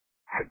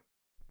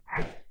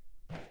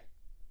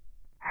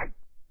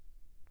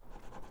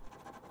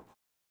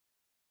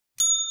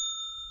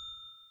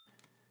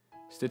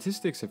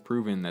Statistics have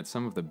proven that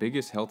some of the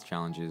biggest health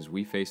challenges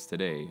we face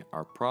today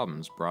are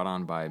problems brought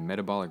on by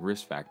metabolic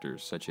risk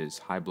factors such as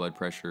high blood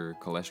pressure,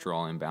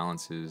 cholesterol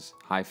imbalances,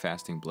 high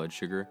fasting blood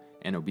sugar,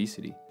 and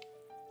obesity.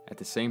 At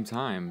the same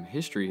time,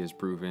 history has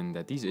proven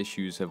that these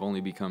issues have only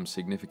become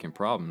significant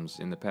problems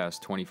in the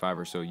past 25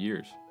 or so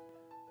years.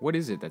 What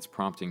is it that's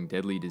prompting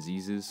deadly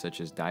diseases such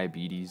as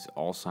diabetes,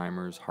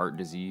 Alzheimer's, heart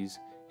disease,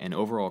 and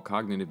overall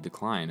cognitive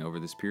decline over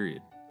this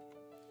period?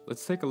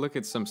 Let's take a look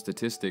at some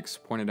statistics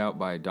pointed out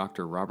by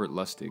Dr. Robert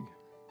Lustig.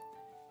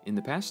 In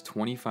the past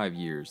 25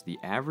 years, the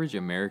average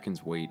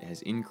American's weight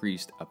has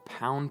increased a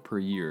pound per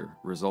year,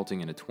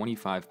 resulting in a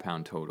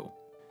 25-pound total.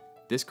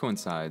 This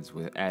coincides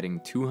with adding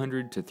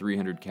 200 to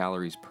 300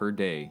 calories per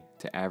day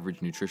to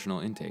average nutritional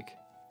intake.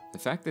 The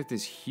fact that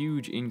this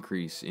huge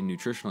increase in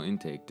nutritional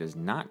intake does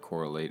not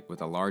correlate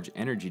with a large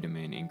energy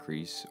demand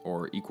increase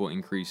or equal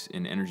increase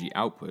in energy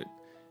output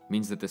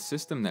means that the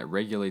system that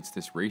regulates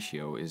this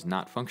ratio is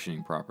not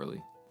functioning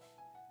properly.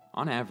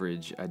 On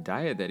average, a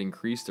diet that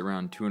increased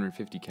around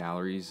 250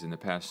 calories in the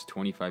past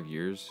 25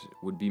 years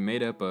would be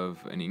made up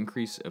of an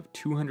increase of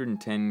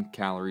 210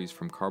 calories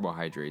from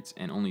carbohydrates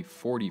and only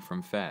 40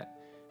 from fat,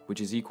 which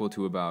is equal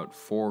to about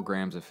 4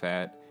 grams of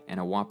fat and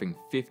a whopping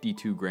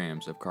 52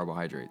 grams of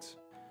carbohydrates.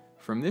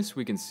 From this,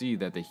 we can see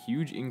that the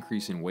huge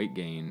increase in weight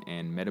gain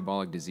and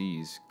metabolic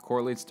disease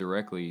correlates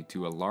directly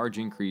to a large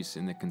increase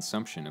in the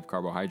consumption of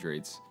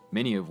carbohydrates,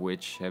 many of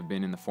which have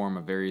been in the form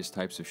of various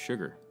types of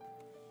sugar.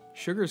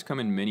 Sugars come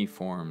in many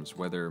forms,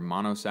 whether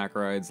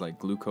monosaccharides like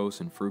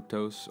glucose and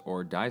fructose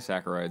or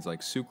disaccharides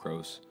like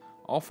sucrose.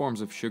 All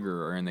forms of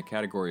sugar are in the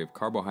category of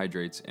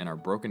carbohydrates and are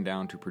broken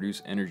down to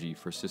produce energy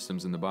for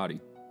systems in the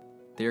body.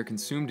 They are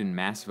consumed in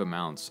massive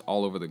amounts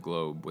all over the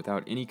globe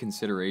without any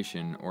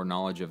consideration or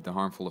knowledge of the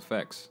harmful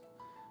effects.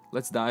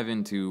 Let's dive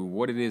into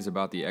what it is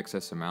about the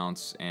excess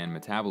amounts and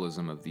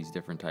metabolism of these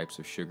different types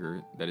of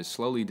sugar that is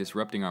slowly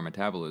disrupting our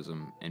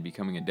metabolism and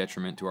becoming a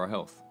detriment to our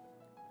health.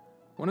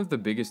 One of the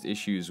biggest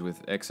issues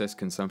with excess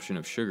consumption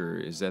of sugar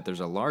is that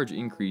there's a large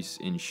increase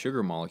in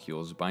sugar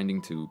molecules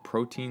binding to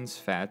proteins,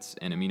 fats,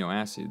 and amino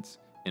acids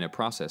in a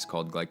process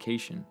called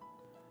glycation.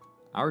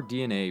 Our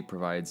DNA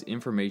provides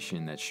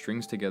information that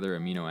strings together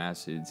amino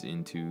acids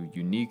into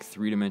unique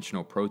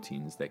three-dimensional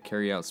proteins that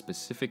carry out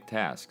specific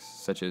tasks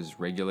such as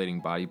regulating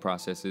body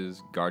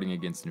processes, guarding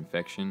against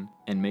infection,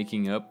 and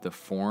making up the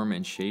form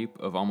and shape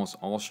of almost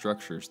all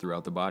structures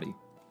throughout the body.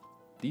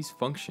 These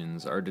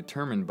functions are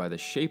determined by the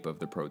shape of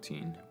the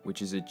protein,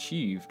 which is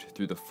achieved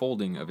through the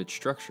folding of its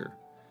structure.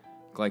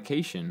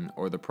 Glycation,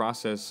 or the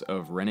process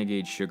of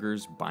renegade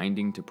sugars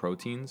binding to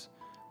proteins,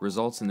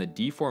 results in the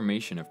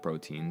deformation of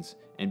proteins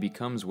and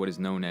becomes what is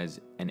known as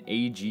an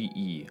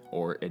AGE,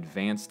 or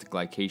advanced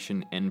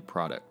glycation end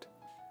product.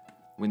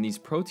 When these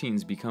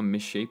proteins become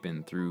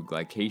misshapen through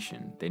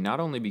glycation, they not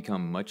only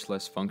become much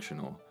less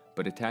functional,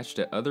 but attach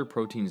to other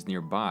proteins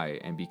nearby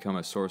and become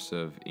a source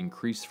of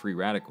increased free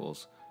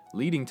radicals,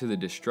 leading to the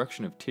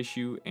destruction of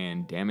tissue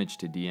and damage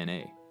to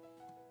DNA.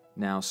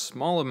 Now,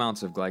 small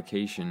amounts of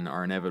glycation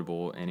are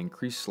inevitable and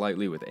increase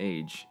slightly with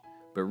age,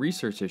 but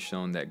research has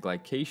shown that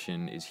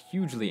glycation is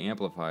hugely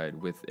amplified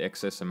with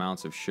excess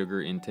amounts of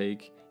sugar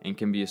intake and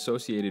can be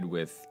associated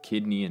with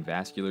kidney and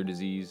vascular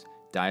disease,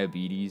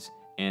 diabetes,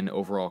 and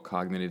overall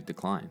cognitive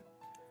decline.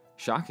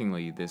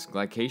 Shockingly, this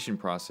glycation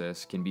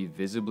process can be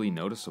visibly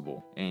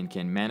noticeable and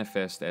can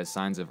manifest as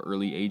signs of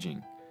early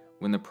aging.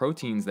 When the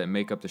proteins that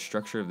make up the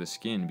structure of the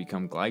skin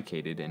become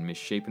glycated and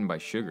misshapen by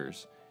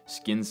sugars,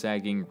 skin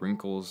sagging,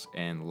 wrinkles,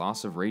 and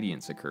loss of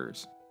radiance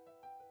occurs.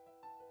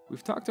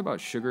 We've talked about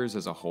sugars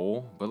as a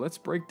whole, but let's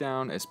break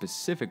down a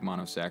specific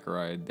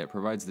monosaccharide that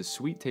provides the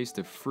sweet taste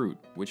of fruit,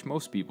 which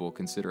most people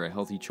consider a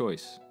healthy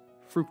choice: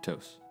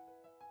 fructose.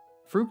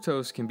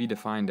 Fructose can be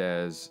defined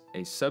as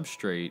a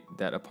substrate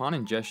that upon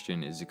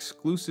ingestion is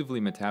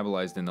exclusively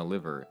metabolized in the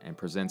liver and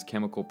presents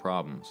chemical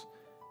problems,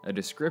 a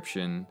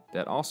description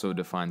that also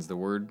defines the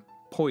word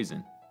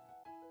poison.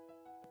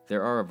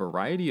 There are a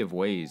variety of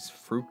ways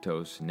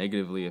fructose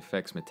negatively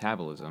affects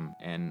metabolism,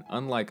 and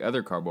unlike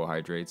other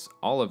carbohydrates,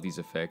 all of these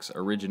effects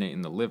originate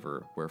in the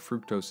liver, where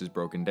fructose is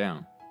broken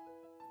down.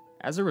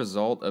 As a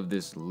result of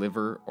this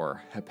liver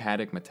or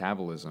hepatic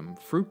metabolism,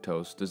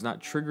 fructose does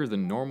not trigger the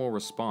normal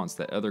response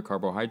that other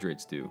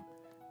carbohydrates do.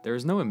 There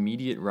is no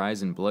immediate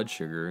rise in blood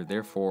sugar,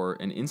 therefore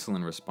an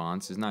insulin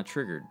response is not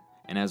triggered,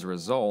 and as a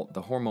result,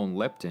 the hormone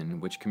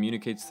leptin, which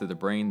communicates to the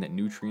brain that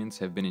nutrients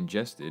have been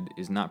ingested,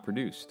 is not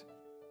produced.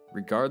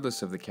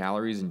 Regardless of the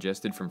calories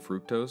ingested from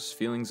fructose,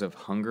 feelings of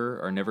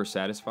hunger are never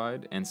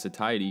satisfied and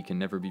satiety can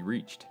never be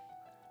reached.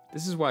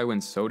 This is why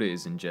when soda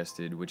is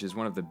ingested, which is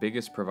one of the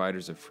biggest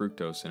providers of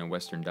fructose in a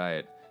Western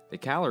diet, the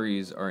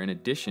calories are in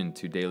addition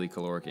to daily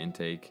caloric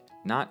intake,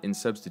 not in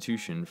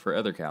substitution for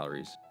other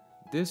calories.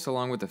 This,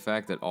 along with the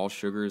fact that all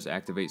sugars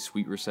activate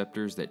sweet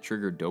receptors that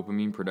trigger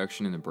dopamine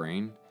production in the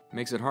brain,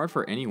 makes it hard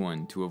for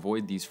anyone to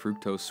avoid these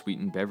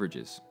fructose-sweetened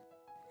beverages.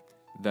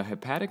 The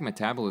hepatic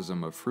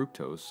metabolism of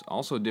fructose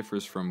also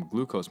differs from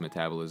glucose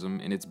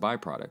metabolism in its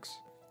byproducts.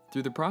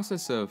 Through the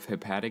process of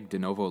hepatic de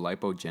novo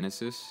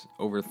lipogenesis,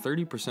 over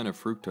 30%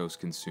 of fructose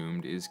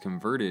consumed is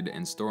converted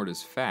and stored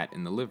as fat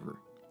in the liver.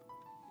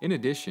 In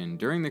addition,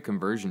 during the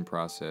conversion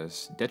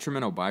process,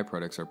 detrimental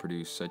byproducts are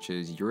produced such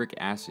as uric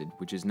acid,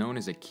 which is known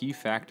as a key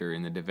factor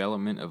in the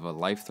development of a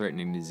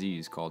life-threatening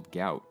disease called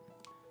gout.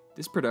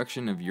 This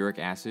production of uric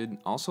acid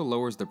also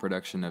lowers the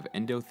production of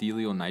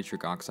endothelial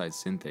nitric oxide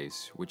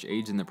synthase, which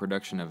aids in the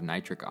production of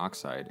nitric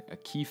oxide, a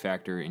key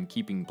factor in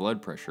keeping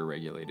blood pressure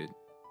regulated.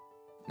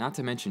 Not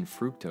to mention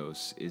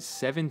fructose is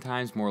 7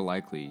 times more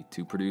likely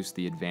to produce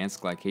the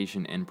advanced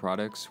glycation end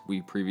products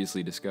we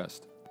previously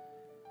discussed.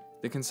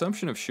 The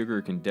consumption of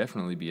sugar can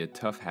definitely be a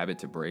tough habit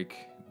to break,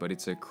 but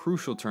it's a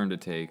crucial turn to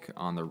take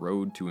on the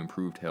road to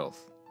improved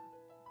health.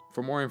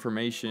 For more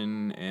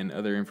information and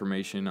other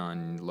information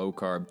on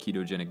low-carb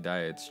ketogenic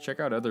diets, check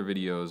out other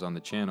videos on the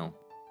channel.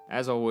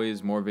 As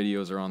always, more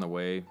videos are on the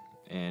way,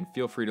 and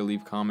feel free to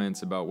leave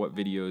comments about what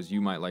videos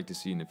you might like to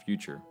see in the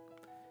future.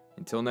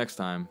 Until next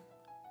time,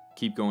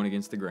 keep going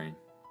against the grain.